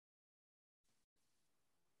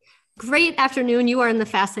Great afternoon. You are in the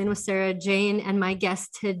Fast Lane with Sarah Jane, and my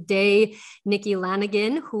guest today, Nikki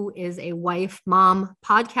Lanigan, who is a wife, mom,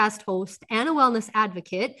 podcast host, and a wellness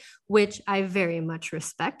advocate, which I very much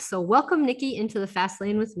respect. So, welcome, Nikki, into the Fast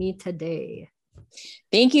Lane with me today.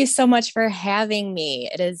 Thank you so much for having me.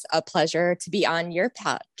 It is a pleasure to be on your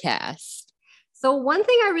podcast. So, one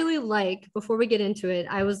thing I really like before we get into it,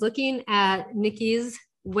 I was looking at Nikki's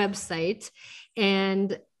website,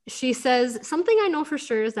 and she says, something I know for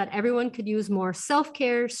sure is that everyone could use more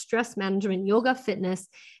self-care, stress management, yoga, fitness,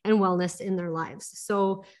 and wellness in their lives.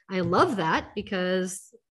 So I love that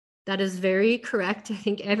because that is very correct. I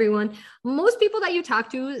think most people that you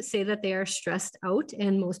talk to say that they are stressed out,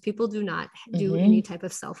 and most people do not do any type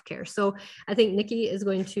of self-care. So I think Nikki is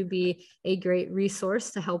going to be a great resource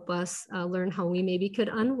to help us learn how we maybe could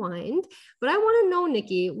unwind. But I want to know,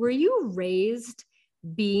 Nikki, were you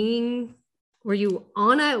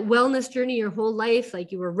on a wellness journey your whole life?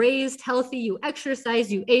 Like you were raised healthy, you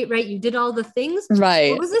exercised, you ate right, you did all the things?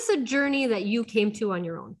 Right. Or was this a journey that you came to on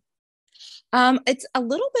your own? It's a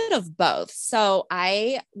little bit of both. So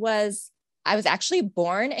I was actually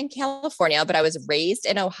born in California, but I was raised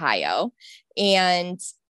in Ohio, and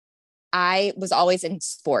I was always in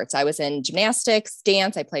sports. I was in gymnastics,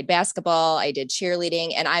 dance, I played basketball, I did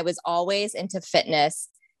cheerleading, and I was always into fitness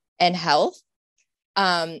and health.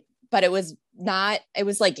 But it was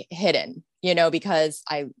like hidden, because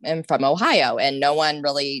I am from Ohio and no one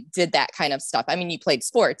really did that kind of stuff. I mean, you played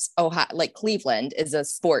sports. Ohio, like Cleveland is a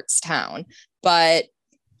sports town, but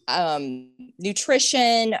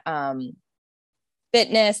nutrition,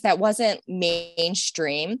 fitness, that wasn't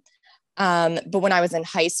mainstream. But when I was in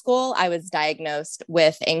high school, I was diagnosed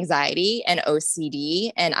with anxiety and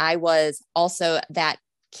OCD. And I was also that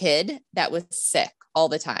kid that was sick all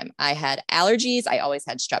the time. I had allergies. I always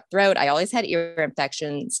had strep throat. I always had ear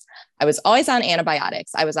infections. I was always on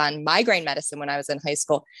antibiotics. I was on migraine medicine when I was in high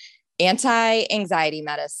school, anti-anxiety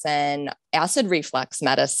medicine, acid reflux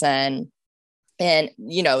medicine, and,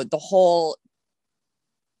 the whole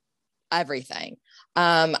everything.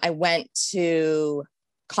 I went to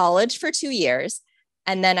college for 2 years,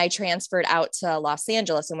 and then I transferred out to Los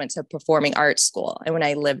Angeles and went to performing arts school. And when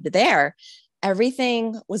I lived there,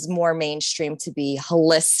 everything was more mainstream to be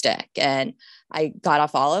holistic. And I got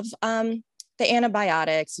off all of the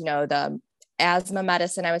antibiotics, the asthma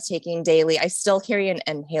medicine I was taking daily. I still carry an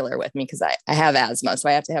inhaler with me because I have asthma, so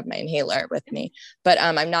I have to have my inhaler with me. But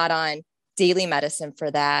I'm not on daily medicine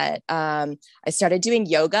for that. I started doing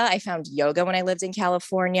yoga. I found yoga when I lived in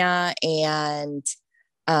California, and,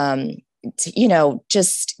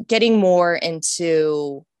 just getting more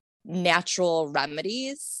into natural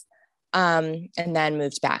remedies. And then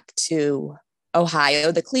moved back to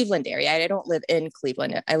Ohio, the Cleveland area. I don't live in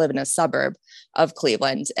Cleveland. I live in a suburb of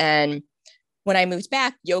Cleveland. And when I moved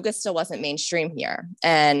back, yoga still wasn't mainstream here.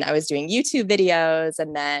 And I was doing YouTube videos,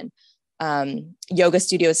 and then yoga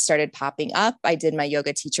studios started popping up. I did my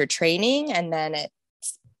yoga teacher training, and then it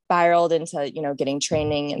spiraled into, getting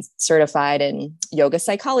training and certified in yoga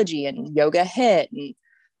psychology and yoga HIIT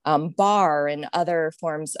and bar and other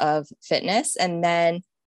forms of fitness. And then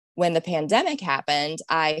when the pandemic happened,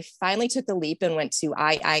 I finally took the leap and went to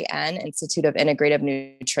IIN, Institute of Integrative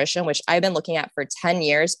Nutrition, which I've been looking at for 10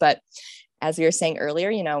 years. But as we were saying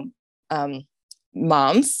earlier,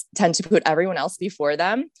 moms tend to put everyone else before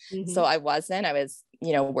them. Mm-hmm. So I was,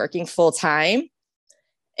 working full time,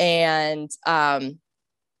 and I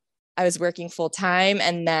was working full time,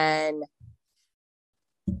 and then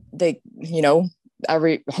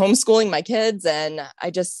homeschooling my kids. And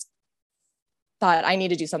I just thought I need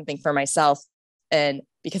to do something for myself, and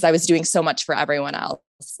because I was doing so much for everyone else,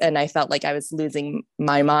 and I felt like I was losing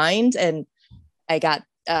my mind. And I got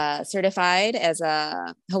certified as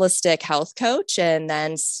a holistic health coach, and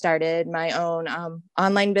then started my own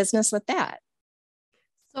online business with that.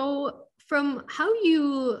 So from how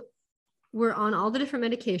you were on all the different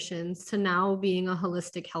medications to now being a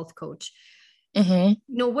holistic health coach,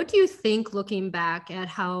 what do you think, looking back at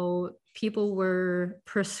how people were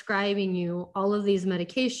prescribing you all of these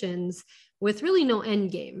medications with really no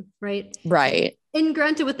end game, right? Right. And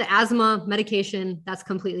granted, with the asthma medication, that's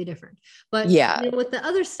completely different. But with the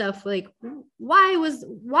other stuff, like why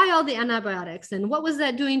all the antibiotics, and what was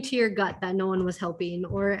that doing to your gut that no one was helping?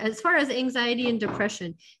 Or as far as anxiety and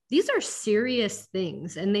depression, these are serious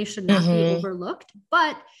things and they should not be overlooked.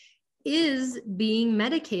 But is being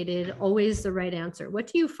medicated always the right answer? What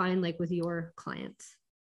do you find like with your clients?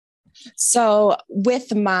 So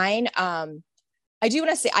with mine, I do want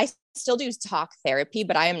to say I still do talk therapy,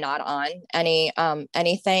 but I am not on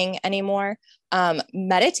anything anymore.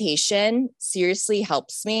 Meditation seriously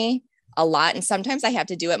helps me a lot. And sometimes I have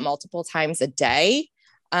to do it multiple times a day.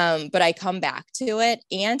 But I come back to it.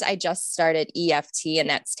 And I just started EFT, and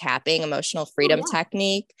that's tapping, emotional freedom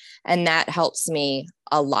technique. And that helps me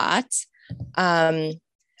a lot.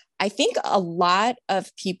 I think a lot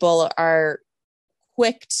of people are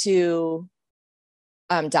quick to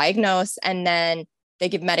diagnose, and then they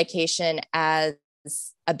give medication as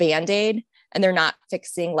a Band-Aid, and they're not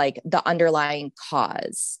fixing like the underlying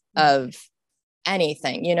cause of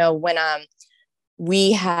anything. You know, when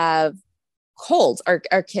we have colds,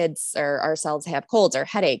 our kids or ourselves have colds or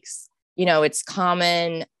headaches, you know, it's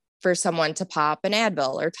common for someone to pop an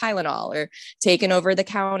Advil or Tylenol or take an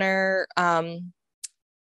over-the-counter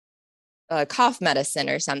cough medicine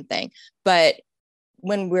or something. But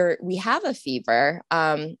when we have a fever,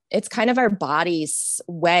 it's kind of our body's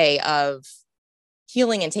way of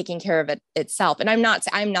healing and taking care of it itself. And I'm not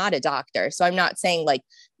a doctor, so I'm not saying like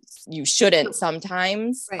you shouldn't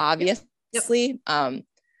sometimes, obviously. Yep.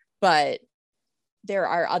 But there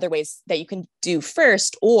are other ways that you can do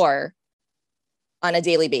first or on a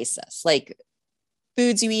daily basis, like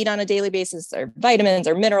foods you eat on a daily basis or vitamins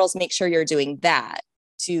or minerals. Make sure you're doing that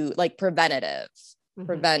to like preventative.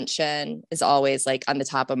 Prevention is always like on the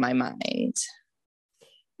top of my mind.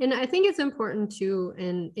 And I think it's important too,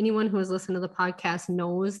 and anyone who has listened to the podcast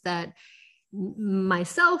knows that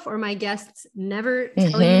myself or my guests never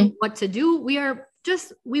tell you what to do.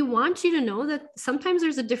 We want you to know that sometimes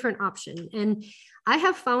there's a different option. And I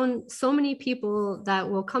have found so many people that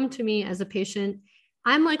will come to me as a patient.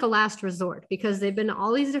 I'm like a last resort because they've been to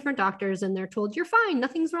all these different doctors and they're told, you're fine,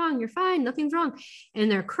 nothing's wrong. You're fine, nothing's wrong. And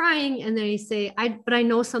they're crying and they say, but I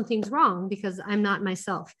know something's wrong because I'm not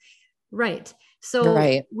myself. Right.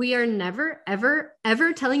 So we are never, ever,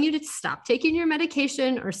 ever telling you to stop taking your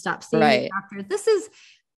medication or stop seeing your doctor.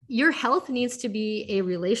 Your health needs to be a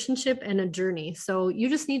relationship and a journey. So you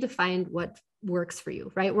just need to find what works for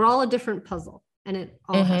you, right? We're all a different puzzle and it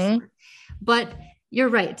all has to work. But you're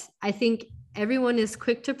right. I think everyone is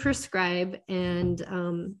quick to prescribe. And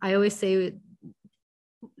I always say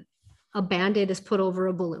a Band-Aid is put over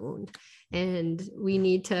a bullet wound, and we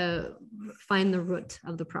need to find the root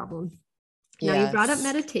of the problem. Now, you brought up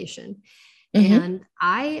meditation, and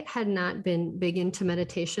I had not been big into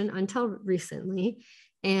meditation until recently.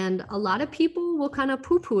 And a lot of people will kind of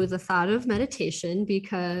poo-poo the thought of meditation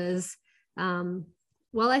because,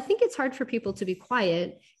 I think it's hard for people to be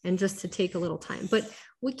quiet and just to take a little time. But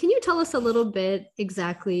can you tell us a little bit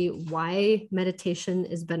exactly why meditation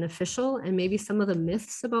is beneficial and maybe some of the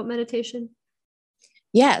myths about meditation?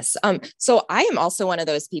 Yes. So I am also one of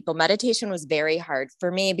those people. Meditation was very hard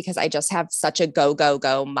for me because I just have such a go, go,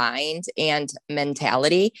 go mind and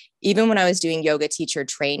mentality. Even when I was doing yoga teacher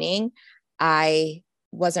training, I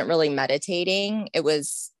wasn't really meditating. It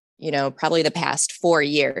was, probably the past 4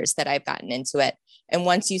 years that I've gotten into it. And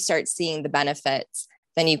once you start seeing the benefits,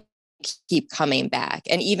 then you keep coming back.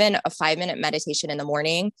 And even a 5-minute meditation in the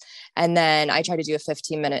morning. And then I try to do a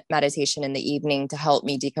 15-minute meditation in the evening to help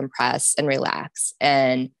me decompress and relax.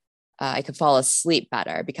 And I could fall asleep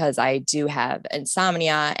better because I do have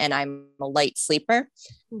insomnia and I'm a light sleeper.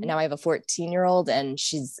 And now I have a 14-year-old and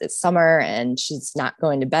it's summer and she's not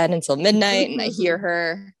going to bed until midnight and I hear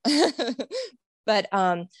her. But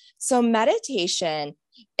so meditation,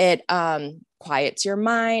 it quiets your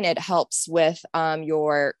mind. It helps with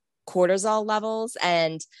your cortisol levels,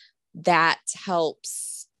 and that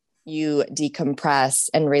helps you decompress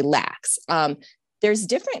and relax. There's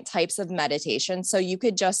different types of meditation. So you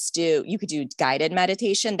could do guided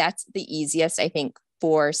meditation. That's the easiest, I think,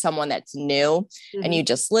 for someone that's new. And you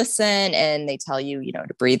just listen and they tell you,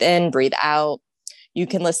 to breathe in, breathe out. You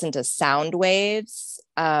can listen to sound waves.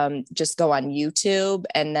 Just go on YouTube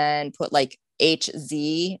and then put like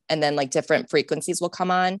HZ, and then like different frequencies will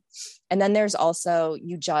come on. And then there's also,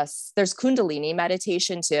 there's Kundalini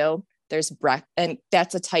meditation too. There's breath, and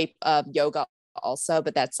that's a type of yoga also,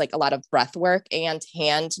 but that's like a lot of breath work and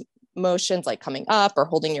hand motions, like coming up or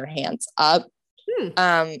holding your hands up.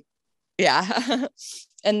 Yeah.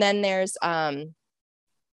 And then there's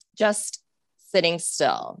just sitting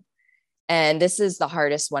still. And this is the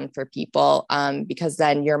hardest one for people because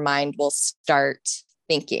then your mind will start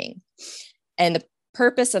thinking. And the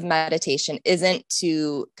purpose of meditation isn't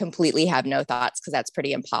to completely have no thoughts, because that's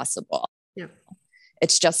pretty impossible. Yeah.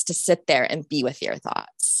 It's just to sit there and be with your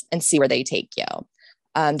thoughts and see where they take you.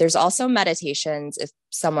 There's also meditations. If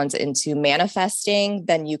someone's into manifesting,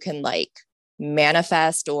 then you can like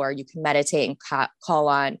manifest, or you can meditate and call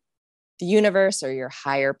on the universe or your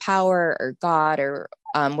higher power or God or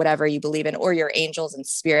whatever you believe in, or your angels and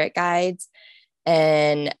spirit guides,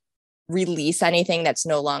 and release anything that's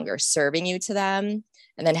no longer serving you to them.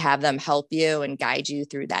 and then have them help you and guide you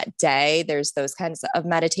through that day. There's those kinds of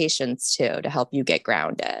meditations too to help you get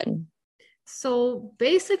grounded. So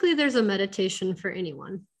basically, there's a meditation for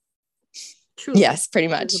anyone. Truly. Yes, pretty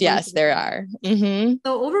much. Yes, there are. Mm-hmm.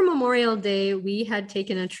 So over Memorial Day, we had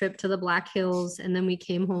taken a trip to the Black Hills, and then we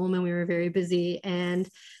came home and we were very busy. And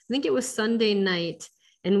I think it was Sunday night,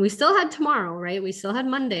 and we still had tomorrow, right? We still had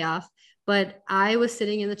Monday off. But I was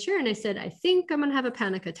sitting in the chair and I said, I think I'm going to have a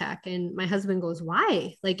panic attack. And my husband goes,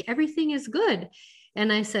 why? Like everything is good.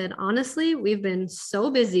 And I said, honestly, we've been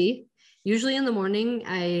so busy. Usually in the morning,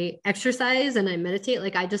 I exercise and I meditate.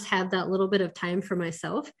 Like I just have that little bit of time for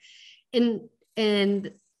myself. And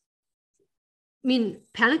I mean,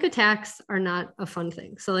 panic attacks are not a fun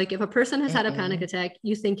thing. So like if a person has had a panic attack,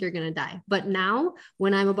 you think you're going to die. But now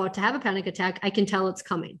when I'm about to have a panic attack, I can tell it's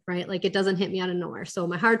coming, right? Like it doesn't hit me out of nowhere. So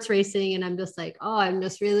my heart's racing and I'm just like, oh, I'm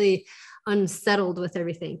just really unsettled with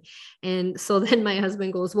everything. And so then my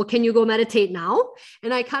husband goes, well, can you go meditate now?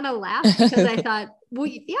 And I kind of laughed because I thought, well,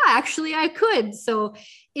 yeah, actually I could. So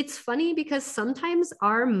it's funny because sometimes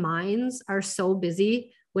our minds are so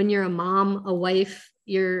busy when you're a mom, a wife,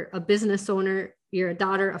 you're a business owner, you're a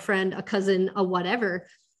daughter, a friend, a cousin, a whatever.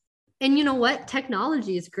 And you know what?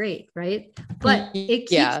 Technology is great, right? But it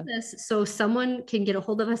keeps us so someone can get a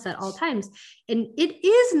hold of us at all times. And it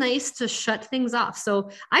is nice to shut things off. So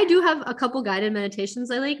I do have a couple guided meditations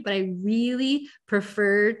I like, but I really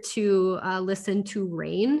prefer to listen to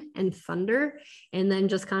rain and thunder and then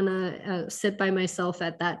just kind of sit by myself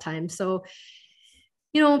at that time. So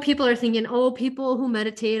you know, people are thinking, oh, people who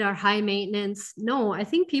meditate are high maintenance. No, I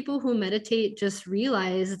think people who meditate just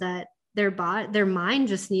realize that their mind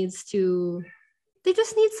just needs to, they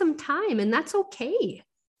just need some time, and that's okay.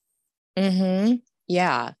 Mm-hmm.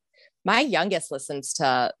 Yeah. My youngest listens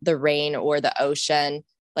to the rain or the ocean,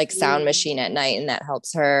 like sound machine at night, and that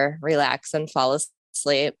helps her relax and fall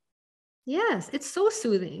asleep. Yes, it's so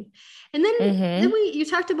soothing. And then you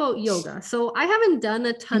talked about yoga. So I haven't done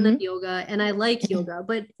a ton of yoga and I like yoga,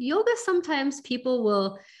 but yoga sometimes people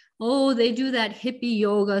will, oh, they do that hippie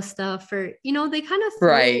yoga stuff or, you know, they kind of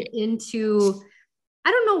throw it into,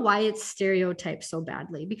 I don't know why it's stereotyped so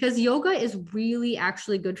badly because yoga is really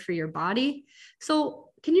actually good for your body. So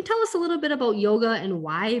can you tell us a little bit about yoga and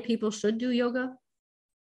why people should do yoga?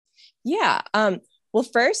 Yeah. Well,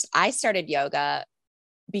 first I started yoga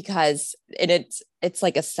because it's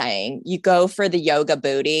like a saying, you go for the yoga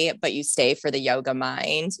booty, but you stay for the yoga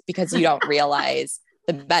mind because you don't realize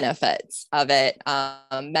the benefits of it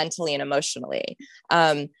mentally and emotionally.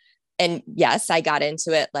 And yes, I got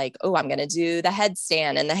into it like, oh, I'm going to do the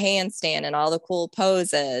headstand and the handstand and all the cool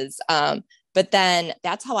poses. But then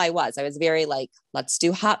that's how I was very like, let's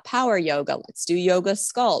do hot power yoga. Let's do yoga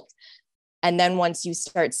sculpt. And then once you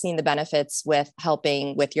start seeing the benefits with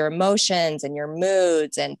helping with your emotions and your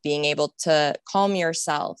moods and being able to calm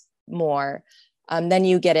yourself more, then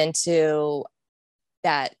you get into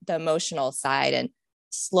the emotional side and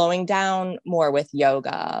slowing down more with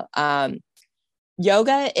yoga.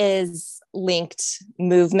 Yoga is linked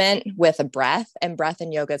movement with a breath, and breath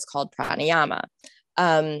in yoga is called pranayama.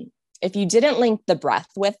 If you didn't link the breath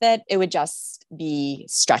with it, it would just be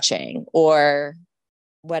stretching or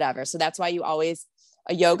whatever. So that's why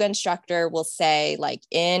a yoga instructor will say like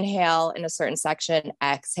inhale in a certain section,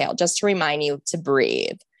 exhale, just to remind you to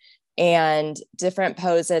breathe. And different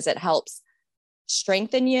poses, it helps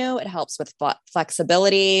strengthen you. It helps with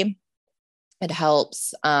flexibility. It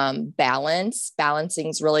helps balance. Balancing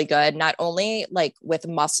is really good, not only like with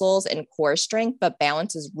muscles and core strength, but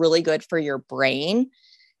balance is really good for your brain.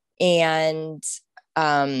 And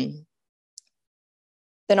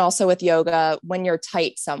then also with yoga, when you're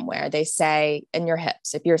tight somewhere, they say in your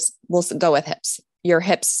hips, we'll go with hips, your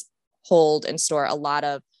hips hold and store a lot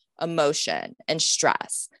of emotion and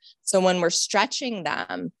stress. So when we're stretching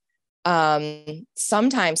them,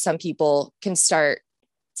 sometimes some people can start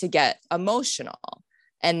to get emotional,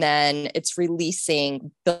 and then it's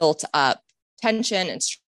releasing built up tension and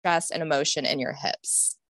stress and emotion in your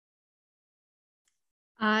hips.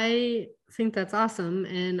 I think that's awesome.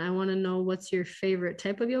 And I want to know, what's your favorite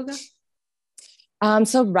type of yoga?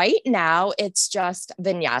 So right now it's just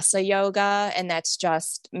vinyasa yoga, and that's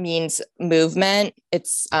just means movement.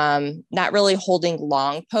 It's not really holding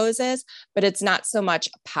long poses, but it's not so much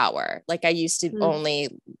power. Like I used to only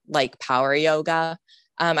like power yoga.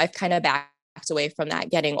 I've kind of backed away from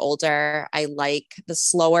that getting older. I like the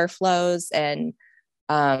slower flows and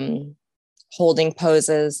holding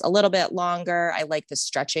poses a little bit longer. I like the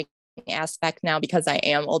stretching aspect now because I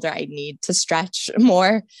am older. I need to stretch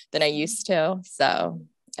more than I used to. So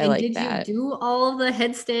I like that. Did you do all the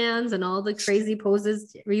headstands and all the crazy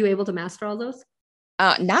poses? Were you able to master all those?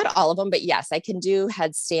 Not all of them, but yes, I can do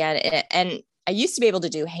headstand, and I used to be able to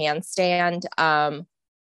do handstand.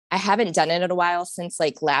 I haven't done it in a while, since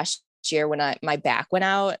like last year when my back went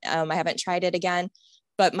out. I haven't tried it again,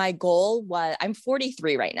 but my goal was, I'm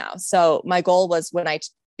 43 right now. So my goal was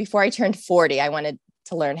before I turned 40, I wanted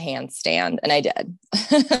to learn handstand, and I did.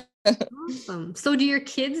 Awesome. So do your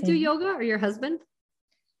kids do yoga, or your husband?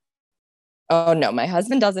 Oh no, my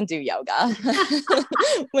husband doesn't do yoga.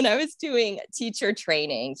 When I was doing teacher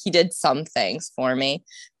training, he did some things for me,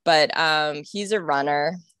 but he's a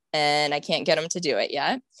runner and I can't get him to do it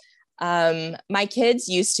yet. My kids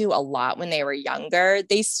used to a lot when they were younger.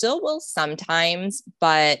 They still will sometimes,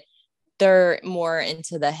 but they're more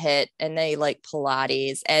into the HIIT, and they like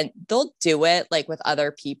Pilates, and they'll do it like with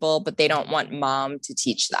other people, but they don't want mom to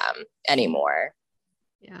teach them anymore.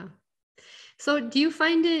 Yeah. So do you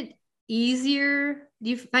find it easy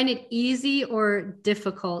or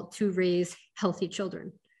difficult to raise healthy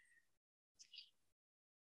children?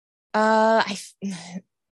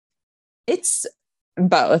 It's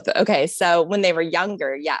both. Okay. So when they were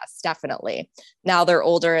younger, yes, definitely. Now they're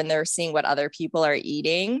older and they're seeing what other people are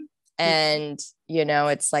eating. And,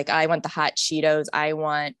 it's like, I want the hot Cheetos. I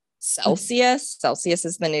want Celsius. Celsius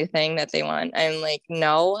is the new thing that they want. I'm like,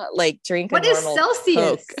 no, like drink a What is normal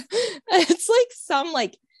Celsius? Coke. It's like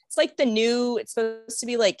it's like it's supposed to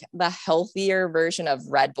be like the healthier version of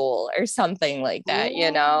Red Bull or something like that,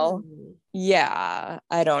 Yeah,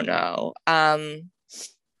 I don't know.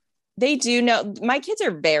 They do know, my kids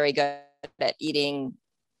are very good at eating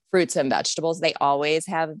fruits and vegetables. They always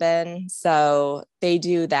have been. So they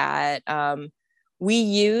do that. We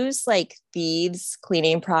use like Thieves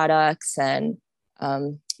cleaning products and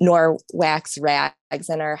Norwax rags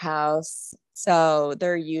in our house. So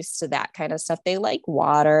they're used to that kind of stuff. They like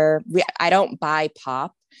water. I don't buy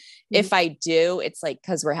pop. If I do, it's like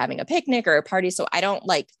because we're having a picnic or a party. So I don't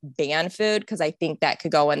like ban food, because I think that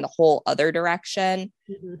could go in the whole other direction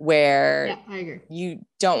where I agree. You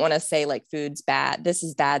don't want to say like food's bad. This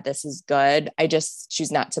is bad. This is good. I just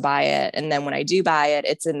choose not to buy it. And then when I do buy it,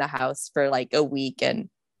 it's in the house for like a week. And,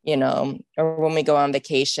 or when we go on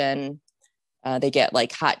vacation, they get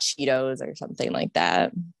like hot Cheetos or something like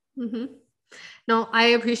that. Mm-hmm. No, I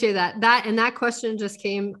appreciate that. That question just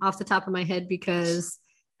came off the top of my head because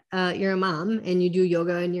you're a mom and you do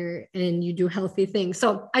yoga and you do healthy things.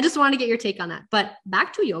 So I just want to get your take on that. But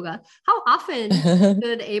back to yoga, how often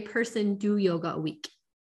should a person do yoga a week?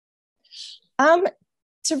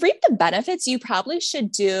 To reap the benefits, you probably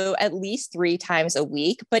should do at least 3 times a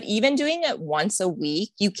week, but even doing it once a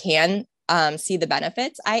week, you can see the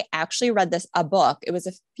benefits. I actually read a book. It was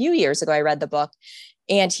a few years ago. I read the book,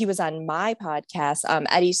 and he was on my podcast,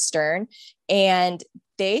 Eddie Stern. And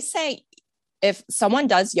they say, if someone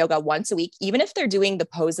does yoga once a week, even if they're doing the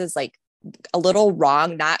poses like a little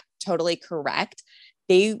wrong, not totally correct,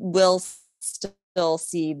 they will still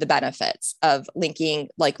see the benefits of linking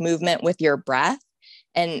like movement with your breath.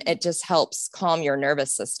 And it just helps calm your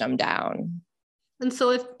nervous system down. And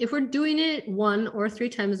so if we're doing it 1 or 3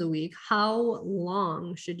 times a week, how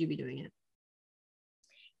long should you be doing it?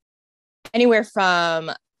 Anywhere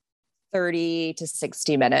from 30 to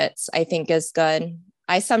 60 minutes, I think is good.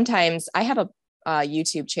 I have a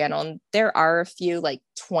YouTube channel, and there are a few like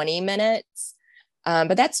 20 minutes,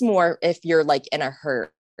 but that's more if you're like in a hurry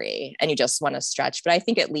and you just want to stretch. But I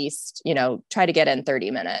think at least, try to get in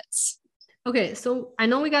 30 minutes. Okay. So I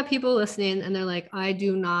know we got people listening and they're like, I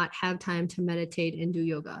do not have time to meditate and do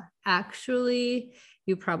yoga. Actually,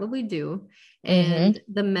 you probably do. And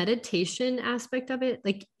the meditation aspect of it,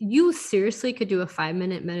 like you seriously could do a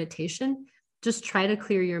 5-minute meditation. Just try to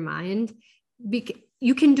clear your mind.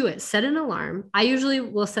 You can do it. Set an alarm. I usually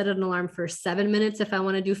will set an alarm for 7 minutes if I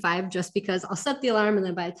want to do 5, just because I'll set the alarm. And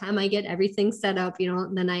then by the time I get everything set up,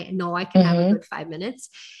 then I know I can have a good 5 minutes.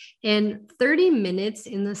 And 30 minutes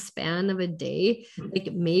in the span of a day,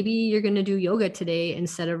 like maybe you're going to do yoga today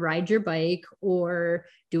instead of ride your bike or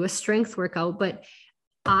do a strength workout. But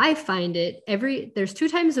I find there's 2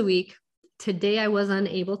 times a week. Today I was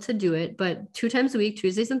unable to do it, but 2 times a week,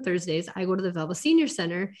 Tuesdays and Thursdays, I go to the Velva Senior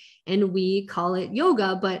Center and we call it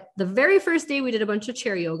yoga. But the very first day we did a bunch of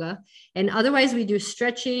chair yoga, and otherwise we do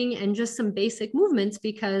stretching and just some basic movements,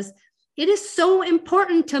 because it is so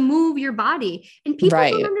important to move your body. And people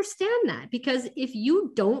don't understand that, because if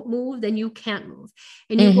you don't move, then you can't move.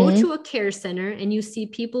 And you go to a care center and you see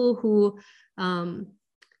people who,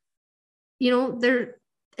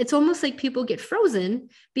 it's almost like people get frozen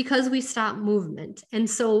because we stop movement. And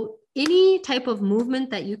so any type of movement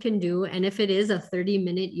that you can do, and if it is a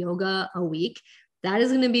 30-minute yoga a week, that is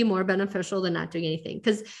going to be more beneficial than not doing anything.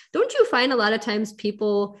 Because don't you find a lot of times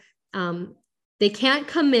people, they can't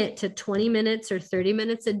commit to 20 minutes or 30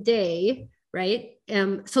 minutes a day, right?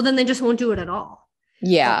 So then they just won't do it at all.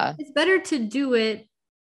 Yeah. It's better to do it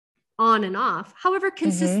on and off. However, Mm-hmm.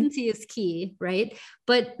 consistency is key, right?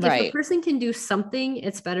 But if a Right. person can do something,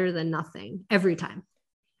 it's better than nothing every time.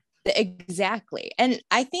 Exactly. And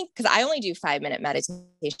I think, because I only do 5-minute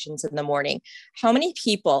meditations in the morning, how many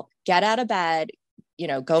people get out of bed, you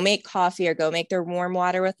know, go make coffee or go make their warm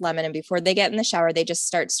water with lemon, and before they get in the shower, they just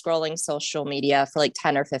start scrolling social media for like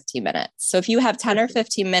 10 or 15 minutes. So if you have 10 or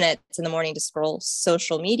 15 minutes in the morning to scroll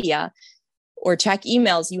social media or check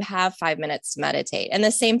emails, you have 5 minutes to meditate. And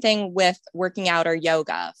the same thing with working out or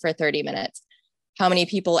yoga for 30 minutes. How many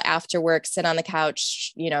people after work sit on the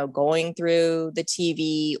couch, you know, going through the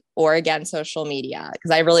TV or again, social media?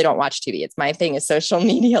 Because I really don't watch TV. It's my thing is social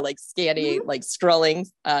media, like scanning, like scrolling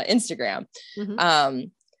Instagram.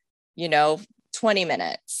 You know, 20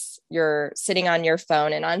 minutes, you're sitting on your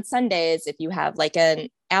phone. And on Sundays, if you have like an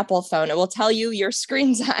Apple phone, it will tell you your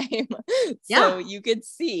screen time. So you could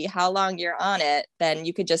see how long you're on it. Then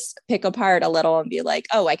you could just pick apart a little and be like,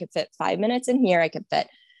 oh, I could fit 5 minutes in here. I could fit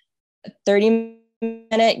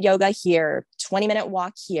 30-minute yoga here, 20-minute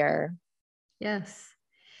walk here. Yes.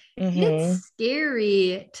 Mm-hmm. It's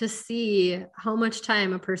scary to see how much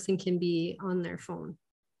time a person can be on their phone.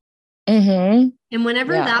 Mm-hmm. And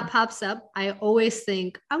whenever that pops up, I always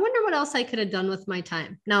think, I wonder what else I could have done with my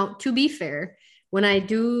time. Now, to be fair, when I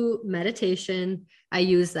do meditation, I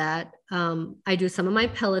use that. I do some of my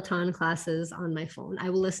Peloton classes on my phone. I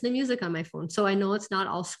will listen to music on my phone. So I know it's not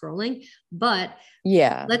all scrolling, but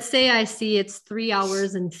let's say I see it's 3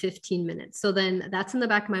 hours and 15 minutes. So then that's in the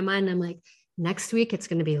back of my mind. I'm like, next week, it's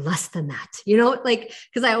going to be less than that, you know, like,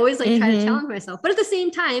 because I always like try to challenge myself. But at the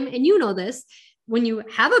same time, and you know this, when you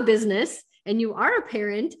have a business and you are a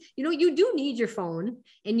parent, you know, you do need your phone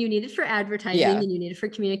and you need it for advertising and you need it for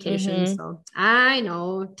communication. So I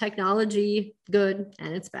know technology, good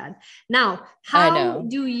and it's bad. Now, how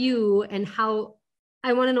do you and how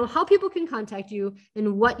I want to know how people can contact you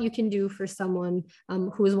and what you can do for someone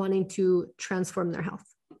who is wanting to transform their health.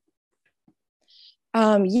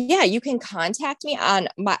 You can contact me on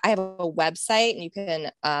I have a website, and you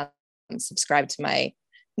can subscribe to my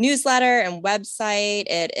newsletter and website.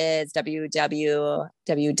 It is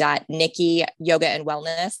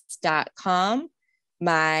www.nikkiyogaandwellness.com.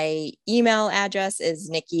 My email address is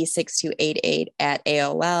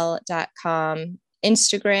nikki6288@aol.com.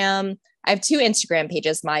 Instagram, I have 2 Instagram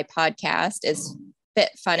pages. My podcast is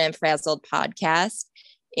Fit, Fun, and Frazzled Podcast.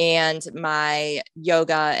 And my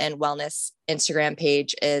yoga and wellness Instagram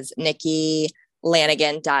page is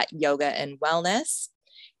nikkilanigan.yogaandwellness.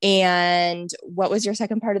 And what was your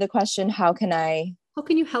second part of the question? How can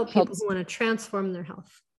you help people who want to transform their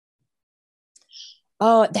health?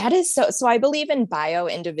 Oh, that is so I believe in bio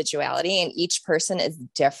individuality, and each person is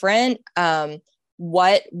different.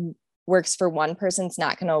 What works for one person's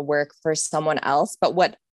not going to work for someone else. But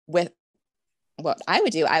what I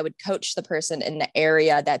would do, I would coach the person in the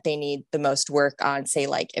area that they need the most work on, say,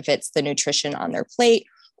 like if it's the nutrition on their plate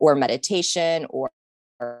or meditation or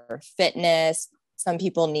fitness. Some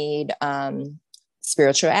people need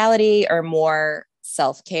spirituality or more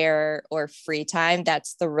self-care or free time.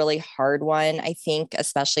 That's the really hard one, I think,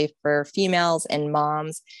 especially for females and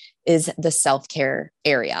moms, is the self-care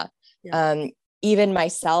area. Even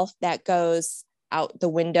myself, that goes out the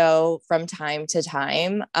window from time to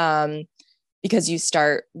time. Because you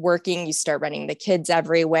start working, you start running the kids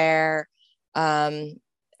everywhere. And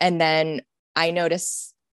then I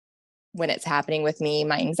notice when it's happening with me,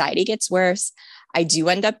 my anxiety gets worse. I do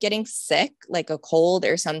end up getting sick, like a cold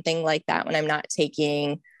or something like that, when I'm not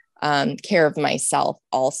taking care of myself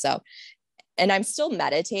also. And I'm still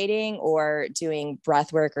meditating or doing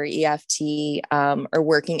breath work or EFT or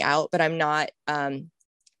working out, but I'm not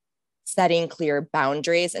setting clear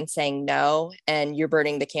boundaries and saying no, and you're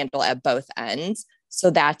burning the candle at both ends. So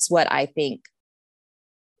that's what I think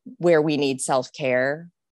where we need self-care,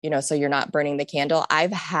 you know, so you're not burning the candle.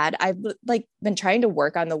 I've like been trying to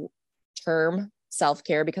work on the term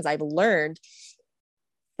self-care because I've learned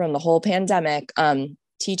from the whole pandemic,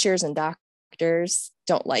 teachers and doctors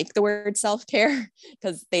don't like the word self-care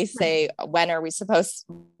because they say, when are we supposed,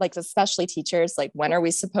 like, especially teachers, like, when are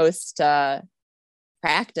we supposed to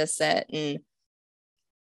practice it? And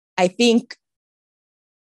I think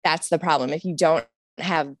that's the problem. If you don't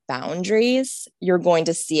have boundaries, you're going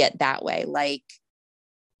to see it that way, like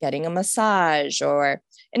getting a massage, and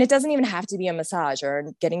it doesn't even have to be a massage,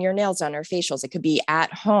 or getting your nails done or facials. It could be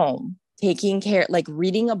at home, taking care, like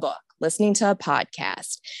reading a book, listening to a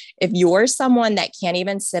podcast. If you're someone that can't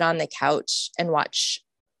even sit on the couch and watch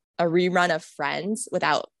a rerun of Friends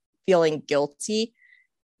without feeling guilty,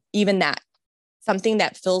 even that something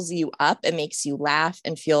that fills you up and makes you laugh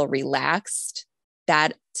and feel relaxed,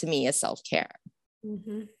 that to me is self-care.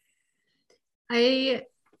 Mm-hmm.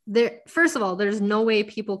 First of all, there's no way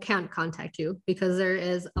people can't contact you because there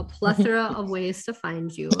is a plethora of ways to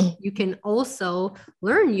find you. You can also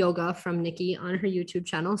learn yoga from Nikki on her YouTube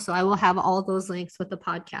channel. So I will have all those links with the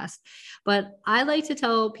podcast. But I like to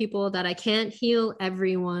tell people that I can't heal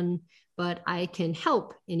everyone, but I can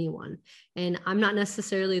help anyone. And I'm not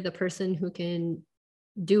necessarily the person who can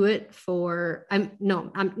do it for, I'm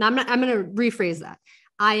going to rephrase that.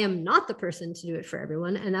 I am not the person to do it for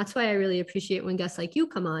everyone. And that's why I really appreciate when guests like you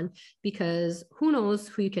come on, because who knows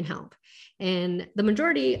who you can help. And the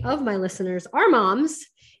majority of my listeners are moms.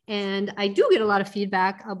 And I do get a lot of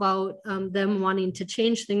feedback about them wanting to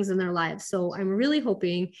change things in their lives. So I'm really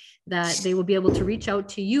hoping that they will be able to reach out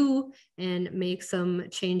to you and make some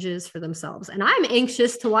changes for themselves. And I'm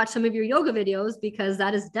anxious to watch some of your yoga videos because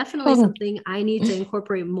that is definitely something I need to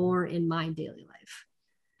incorporate more in my daily life.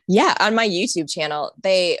 Yeah, on my YouTube channel,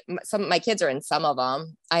 some of my kids are in some of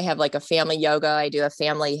them. I have like a family yoga. I do a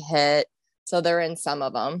family HIIT. So they're in some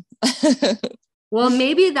of them. Well,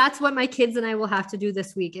 maybe that's what my kids and I will have to do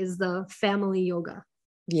this week is the family yoga.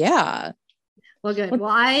 Yeah. Well, good. Well,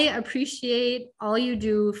 I appreciate all you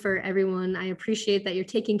do for everyone. I appreciate that you're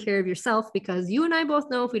taking care of yourself because you and I both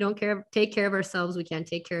know if we don't take care of ourselves, we can't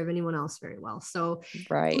take care of anyone else very well. So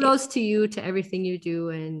kudos to you, to everything you do,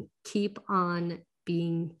 and keep on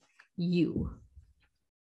being you.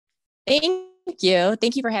 Thank you.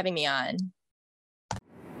 Thank you for having me on.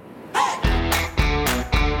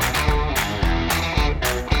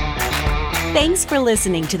 Thanks for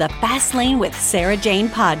listening to the Fast Lane with Sarah Jane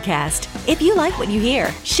podcast. If you like what you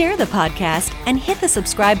hear, share the podcast and hit the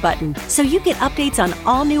subscribe button so you get updates on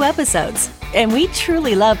all new episodes. And we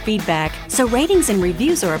truly love feedback, so ratings and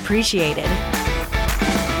reviews are appreciated.